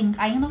 nggak kayak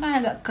Aing tuh kan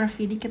agak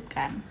curvy dikit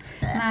kan.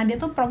 Nah dia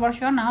tuh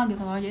proporsional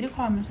gitu loh. Jadi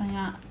kalau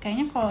misalnya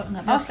kayaknya kalau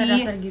nggak tahu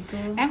sih, gitu.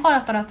 Kayaknya kalau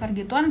daftar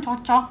gituan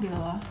cocok gitu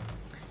loh.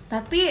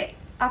 Tapi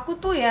aku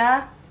tuh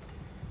ya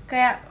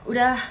kayak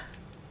udah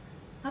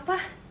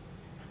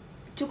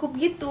cukup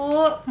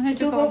gitu.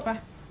 Cukup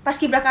apa?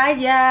 Paskibraka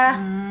aja,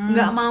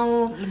 nggak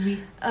mau lebih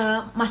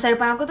masa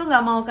depan aku tuh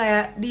nggak mau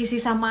kayak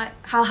diisi sama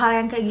hal-hal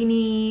yang kayak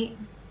gini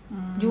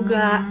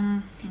juga.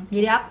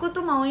 Jadi aku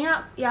tuh maunya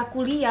ya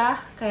kuliah,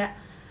 kayak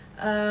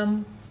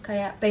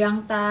kayak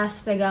pegang tas,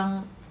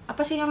 pegang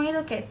apa sih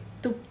namanya tuh, kayak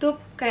tup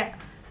kayak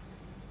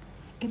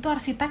itu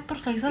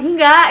arsitektur Slyses.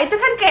 Enggak, itu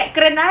kan kayak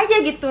keren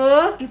aja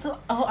gitu. Itu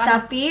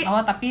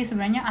tapi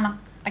sebenarnya anak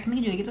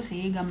teknik juga gitu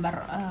sih,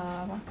 gambar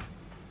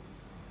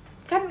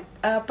kan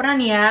pernah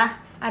nih ya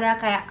ada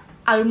kayak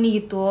alumni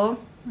gitu,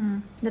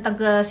 datang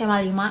ke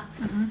SMA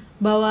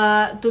 5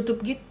 bawa tutup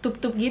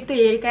gitu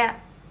ya, jadi kayak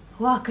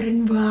wah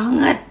keren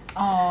banget.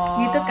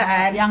 Gitu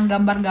kan, yang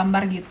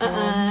gambar-gambar gitu.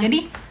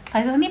 Jadi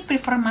Slyses ini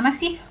prefer mana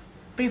sih?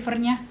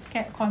 Prefernya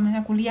kayak kalau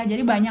misalnya kuliah,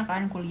 jadi banyak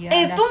kan kuliah.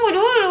 Tunggu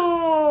dulu.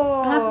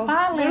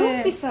 Apa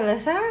belum bisa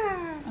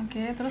selesai.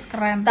 Oke, terus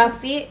keren.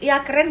 Tapi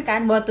ya keren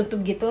kan bawa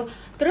tutup gitu.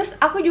 Terus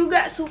aku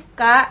juga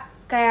suka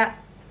kayak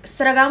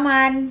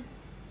seragaman.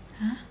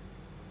 Hah?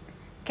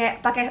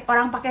 Kayak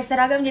orang pakai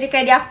seragam, jadi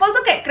kayak di Akpol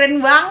tuh kayak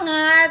keren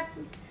banget.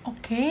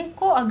 Oke,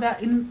 kok agak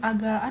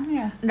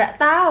aneh ya?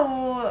 Nggak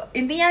tahu.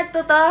 Intinya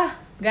tuh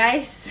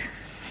guys,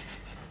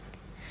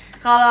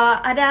 kalau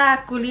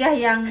ada kuliah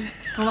yang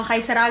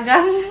memakai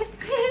seragam,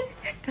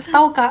 kasih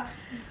tahu kak.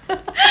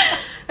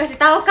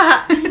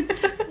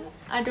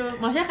 Aduh,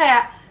 maksudnya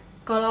kayak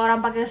kalau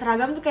orang pakai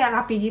seragam tuh kayak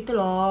rapi gitu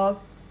loh.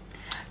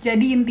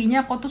 Jadi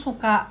intinya aku tuh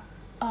suka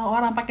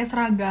orang pakai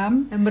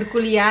seragam Yang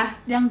berkuliah,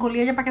 yang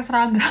kuliahnya pakai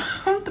seragam.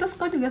 Terus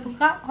kau juga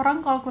suka orang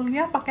kalau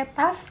kuliah pakai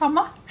tas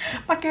sama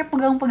pakai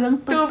pegang-pegang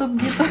tutup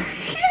gitu.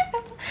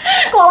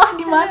 Sekolah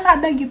di mana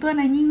ada gituan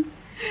anjing?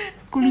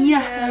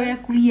 Kuliah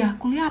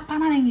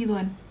apaan ada yang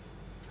gituan?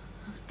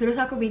 Terus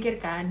aku mikir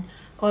kan,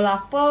 kalau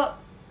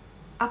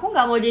aku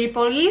nggak mau jadi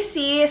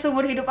polisi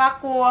seumur hidup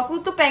aku.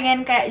 Aku tuh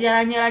pengen kayak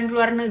jalan-jalan ke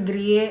luar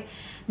negeri,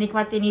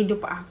 nikmatin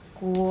hidup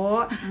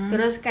aku.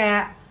 Terus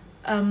kayak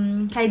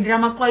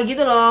drama Chloe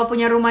gitu loh,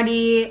 punya rumah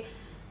di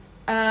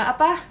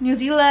New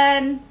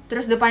Zealand,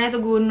 terus depannya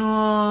tuh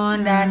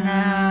gunung,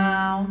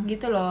 danau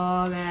gitu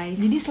loh guys.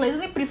 Jadi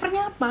Slyses ini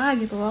prefernya apa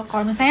gitu loh?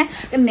 Kalau misalnya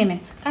ini nih,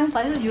 kan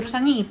Slyses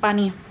jurusannya IPA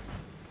nih.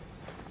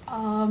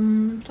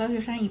 Slyses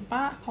jurusannya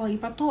IPA. Kalau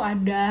IPA tuh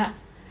ada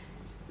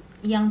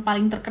yang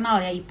paling terkenal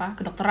ya, IPA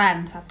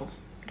kedokteran satu,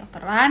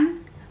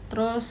 kedokteran.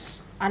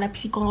 Terus ada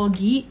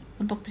psikologi,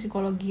 untuk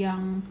psikologi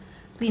yang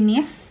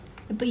klinis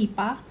itu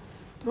IPA.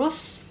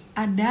 Terus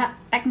ada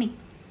teknik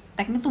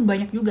tuh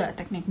banyak juga,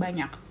 teknik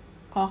banyak.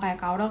 Kalau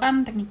kayak Kauro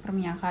kan teknik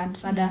perminyakan,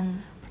 terus ada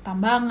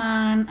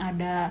pertambangan,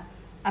 ada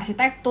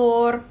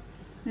arsitektur,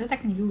 itu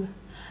teknik juga.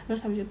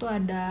 Terus habis itu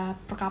ada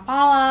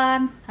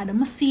perkapalan, ada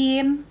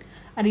mesin,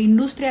 ada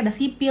industri, ada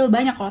sipil,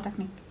 banyak kalau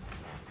teknik.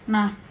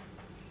 Nah,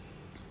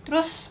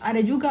 terus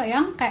ada juga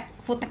yang kayak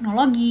food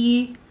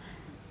teknologi,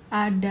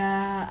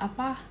 ada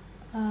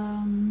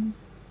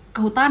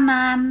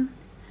kehutanan,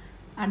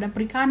 ada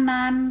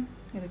perikanan,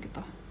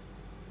 gitu-gitu.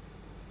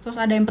 Terus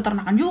ada yang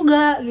peternakan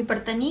juga, gitu.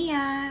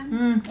 Pertanian.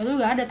 Itu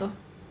juga ada tuh,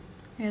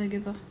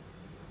 gitu.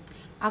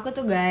 Aku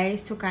tuh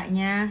guys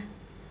sukanya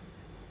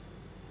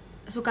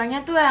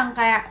tuh yang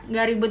kayak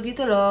nggak ribet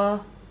gitu loh.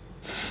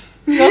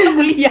 Gak usah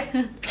kuliah.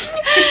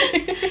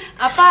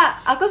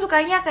 Aku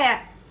sukanya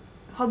kayak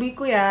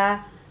hobiku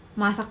ya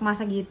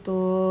masak-masak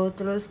gitu,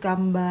 terus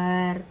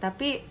gambar.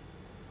 Tapi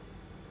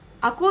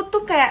aku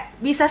tuh kayak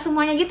bisa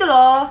semuanya gitu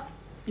loh.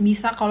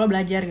 Bisa kalau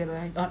belajar gitu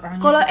orangnya.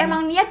 Kalau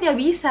emang niat ya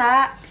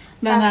bisa.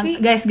 Nggak,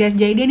 guys,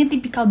 jadi dia ini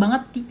tipikal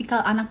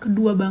anak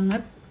kedua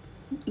banget.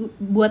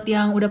 Buat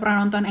yang udah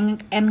pernah nonton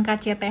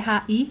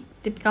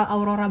NKCTHI, tipikal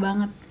Aurora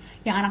banget.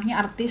 Yang anaknya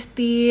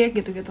artistik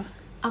gitu-gitu.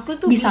 Aku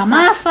tuh bisa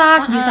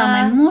masak, bisa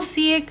main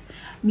musik,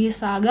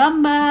 bisa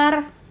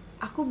gambar.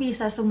 Aku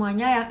bisa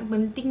semuanya, yang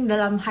penting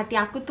dalam hati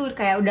aku tuh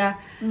kayak udah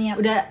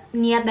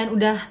niat dan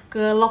udah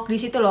ke lock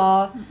di situ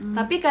loh.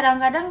 Tapi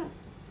kadang-kadang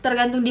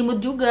tergantung di mood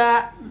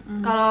juga.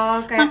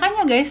 Kalau kayak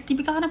makanya guys,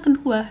 tipikal anak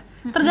kedua,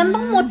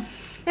 tergantung mood.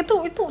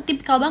 Itu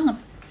tipikal banget.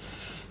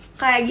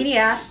 Kayak gini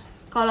ya,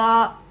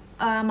 kalau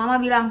mama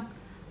bilang,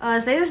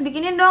 Slyses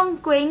bikinin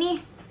dong kue ini,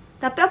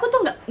 tapi aku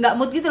tuh nggak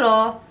mood gitu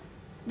loh.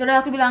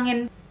 Udah aku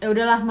bilangin, ya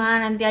udahlah ma,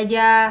 nanti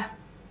aja.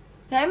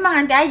 Ya emang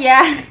nanti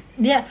aja.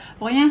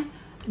 Pokoknya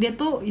dia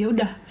tuh ya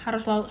udah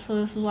harus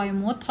sesuai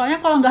mood.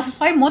 Soalnya kalau nggak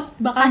sesuai mood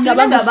bakalan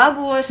nggak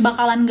bagus.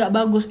 Bakalan nggak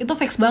bagus. Itu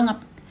fix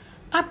banget.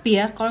 Tapi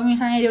ya kalau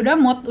misalnya dia udah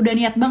mood, udah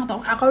niat banget,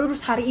 aku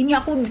terus hari ini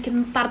aku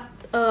bikin tart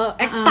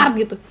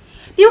gitu.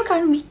 Dia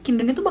bakalan bikin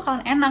dan itu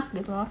bakalan enak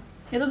gitu loh.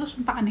 Itu tuh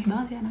sumpah aneh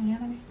banget ya anaknya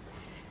tapi.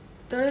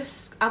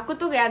 Terus aku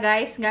tuh ya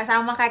guys nggak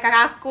sama kayak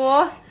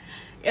kakakku.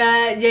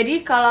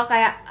 Jadi kalau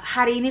kayak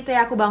hari ini tuh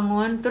ya aku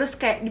bangun, terus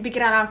kayak di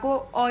pikiran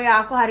aku, oh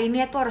ya aku hari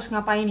ini tuh harus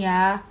ngapain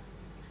ya.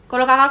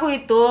 Kalau kakakku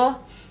itu,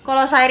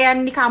 kalau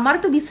seharian di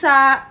kamar tuh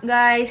bisa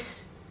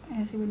guys.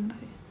 Ya sih bener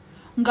sih.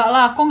 Enggak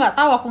lah, aku nggak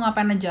tahu aku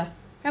ngapain aja.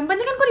 Yang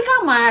penting kan aku di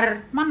kamar.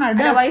 Mana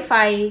ada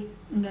wifi.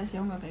 Enggak sih,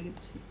 aku nggak kayak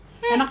gitu sih.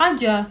 Enak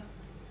aja.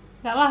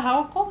 Enggak lah,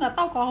 aku nggak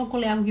tahu kalau aku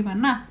kuliah aku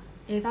gimana.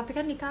 Ya tapi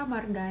kan di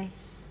kamar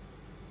guys.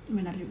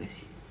 Benar juga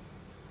sih.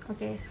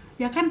 Oke.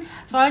 Ya kan,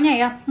 soalnya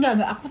ya,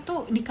 enggak, aku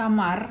tuh di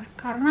kamar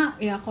karena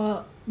ya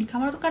kalau di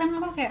kamar tuh kadang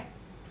aku kayak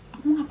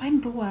aku ngapain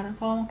keluar?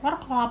 Kalau mau keluar,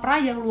 kalau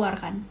lapar aja keluar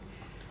kan.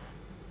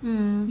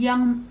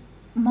 Yang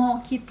mau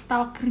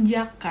kita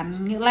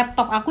kerjakan,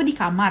 laptop aku di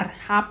kamar,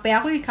 HP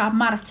aku di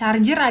kamar,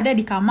 charger ada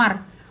di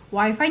kamar,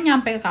 wifi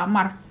nyampe ke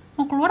kamar,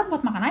 mau keluar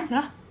buat makan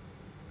aja lah.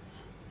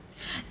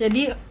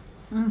 Jadi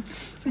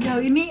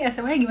sejauh ini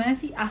SMA-nya gimana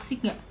sih?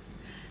 Asik gak?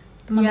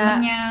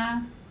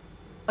 Teman-temannya?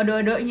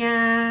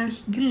 Odo-odonya,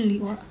 Geli,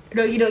 Wak.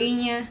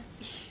 doi-doinya.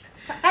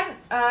 Kan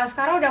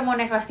sekarang udah mau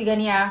naik kelas 3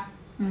 nih ya.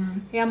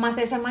 Ya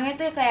masa SMA-nya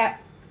tuh kayak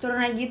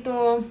turun aja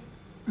gitu.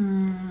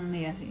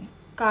 Iya sih.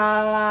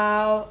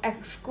 Kalau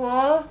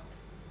ekskul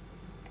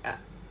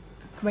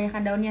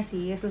kebanyakan daunnya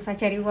sih, susah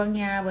cari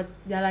uangnya buat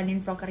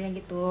jalanin prokernya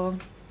gitu.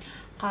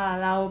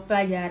 Kalau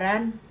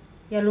pelajaran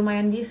ya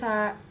lumayan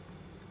bisa.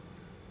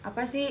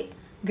 Apa sih,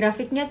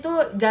 grafiknya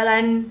tuh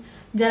jalan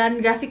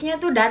grafiknya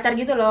tuh datar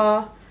gitu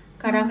loh.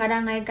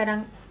 Kadang-kadang naik,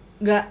 kadang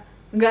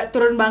nggak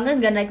turun banget,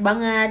 nggak naik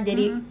banget.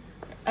 Jadi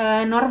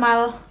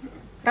normal,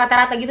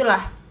 rata-rata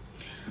gitulah.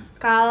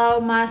 Kalau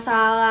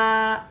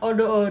masalah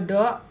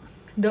odo-odo,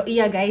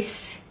 doi ya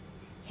guys,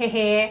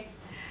 hehe.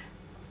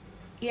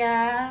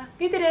 Ya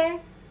gitu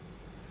deh.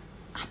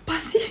 Apa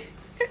sih?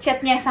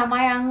 Chatnya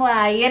sama yang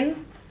lain,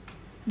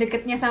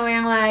 deketnya sama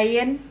yang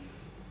lain,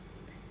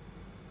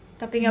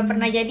 tapi nggak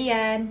pernah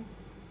jadian.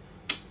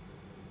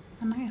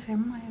 Anak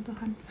SMA ya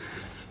Tuhan.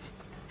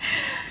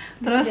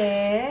 Terus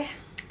deh.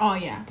 Oh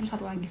ya, terus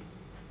satu lagi.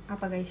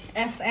 Apa guys?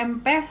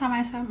 SMP sama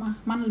SMA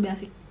mana lebih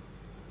asik?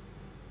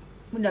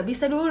 Nggak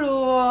bisa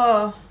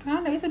dulu.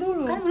 Karena nggak bisa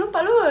dulu. Kan belum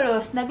Pak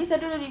lulus, nggak bisa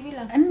dulu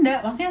dibilang.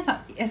 Enggak, maksudnya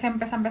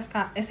SMP sama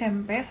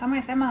SMA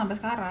sampai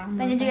sekarang.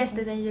 Tanya juga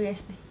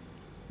SD.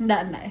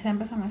 Enggak,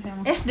 SMP sama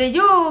SMA. SD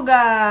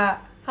juga.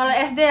 Kalau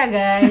SD ya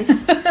guys.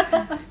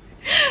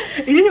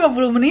 Ini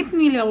 50 menit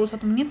nih,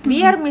 51 menit nih.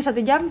 Biar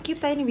 1 jam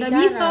kita ini bicara.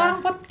 Nggak bisa orang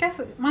podcast,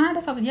 mana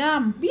ada 1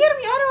 jam. Biar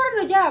ada orang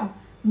 2 jam.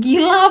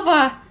 Gila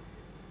apa?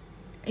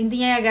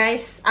 Intinya ya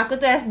guys, aku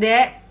tuh SD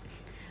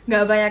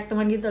nggak banyak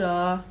teman gitu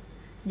loh.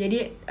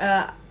 Jadi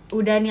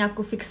udah nih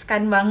aku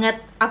fikskan banget.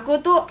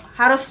 Aku tuh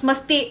harus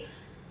mesti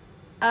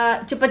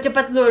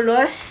cepet-cepet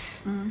lulus.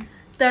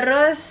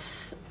 Terus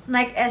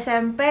naik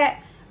SMP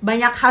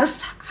banyak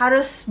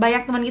harus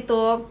banyak teman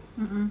gitu.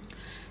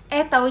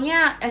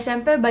 Taunya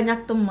SMP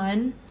banyak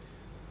teman,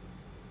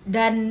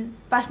 dan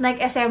pas naik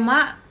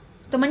SMA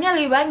temennya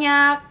lebih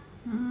banyak.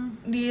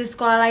 Di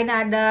sekolah lain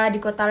ada, di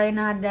kota lain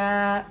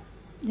ada.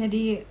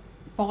 Jadi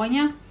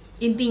pokoknya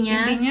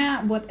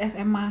intinya buat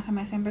SMA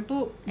sama SMP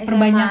tuh SMA.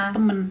 perbanyak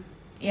temen.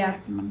 Ya.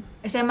 Temen.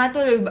 SMA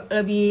tuh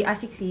lebih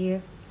asik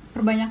sih.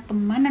 Perbanyak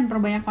teman dan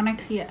perbanyak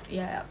koneksi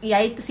ya. Ya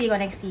itu sih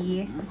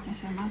koneksi.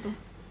 SMA tuh.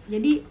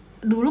 Jadi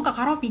dulu Kak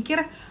Karo pikir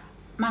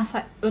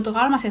waktu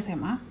kalau masih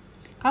SMA,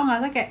 kalau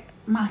ngerasa kayak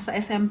masa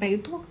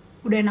SMP itu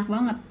udah enak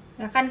banget.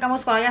 Ya kan kamu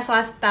sekolahnya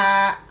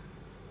swasta.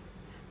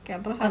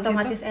 Kayak terus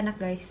otomatis enak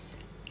guys.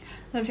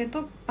 Habis itu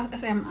pas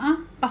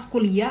SMA, pas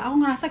kuliah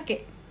aku ngerasa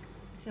kayak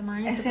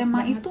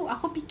SMA itu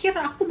aku pikir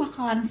aku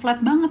bakalan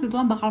flat banget gitu,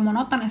 bakal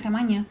monoton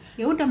SMA-nya.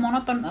 Ya udah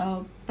monoton,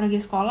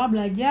 pergi sekolah,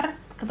 belajar,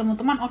 ketemu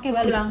teman, oke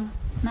balik. Pulang.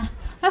 Nah,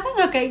 ternyata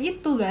nggak kayak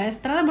gitu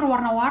guys. Ternyata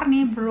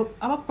berwarna-warni,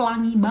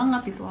 pelangi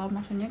banget gitu loh.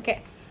 Maksudnya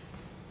kayak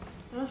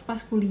terus pas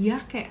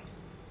kuliah kayak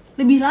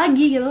lebih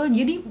lagi gitu.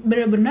 Jadi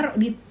benar-benar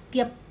di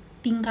tiap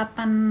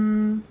tingkatan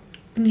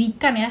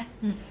pendidikan ya,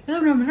 itu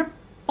benar-benar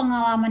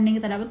pengalaman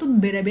yang kita dapat tuh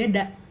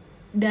beda-beda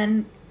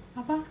dan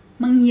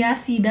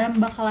menghiasi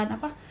dan bakalan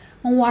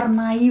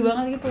mewarnai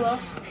banget gitu loh.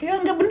 Ya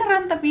nggak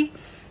beneran, tapi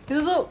itu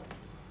tuh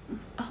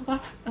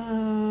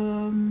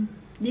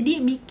jadi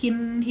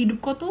bikin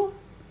hidupku tuh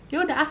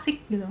ya udah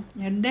asik gitu.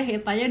 Ya udah,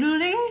 itu aja dulu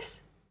deh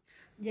guys.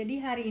 Jadi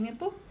hari ini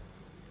tuh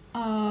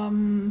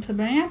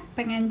sebenarnya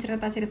pengen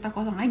cerita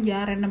kosong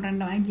aja,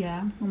 random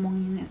aja,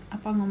 ngomongin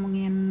temen,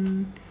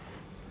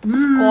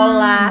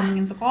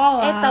 ngomongin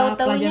sekolah,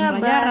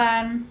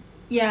 pelajaran.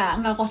 Ya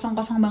nggak kosong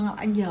banget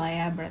aja lah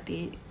ya,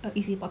 berarti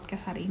isi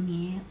podcast hari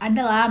ini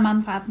adalah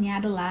manfaatnya,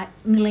 adalah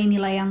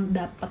nilai-nilai yang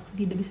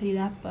tidak bisa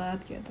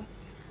didapat gitu.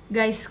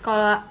 Guys,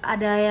 kalau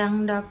ada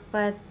yang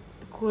dapat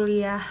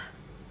kuliah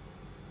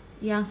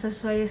yang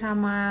sesuai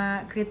sama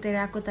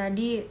kriteria aku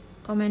tadi,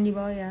 komen di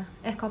bawah ya.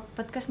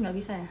 Podcast nggak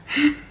bisa ya.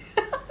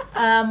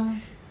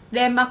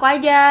 DM aku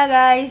aja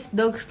guys,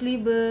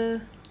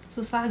 Dogsliebe.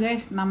 Susah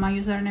guys, nama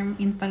username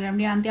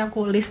Instagram dia nanti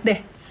aku list deh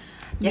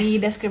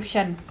di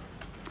description.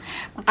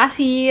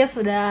 Makasih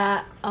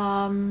sudah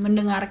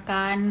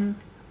mendengarkan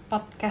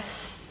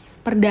podcast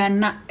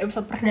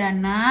episode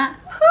perdana.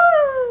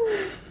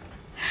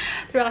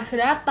 Terima kasih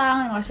sudah datang,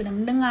 terima kasih sudah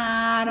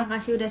mendengar, terima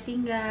kasih sudah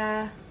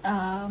singgah.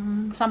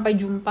 Sampai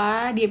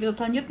jumpa di episode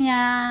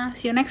selanjutnya.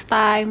 See you next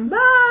time.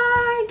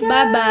 Bye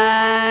guys.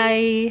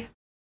 Bye.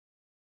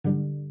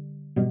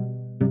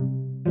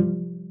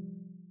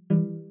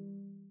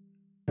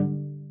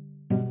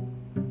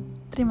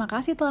 Terima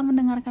kasih telah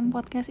mendengarkan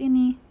podcast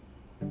ini.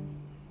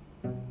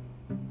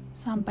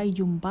 Sampai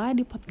jumpa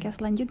di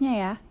podcast selanjutnya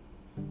ya.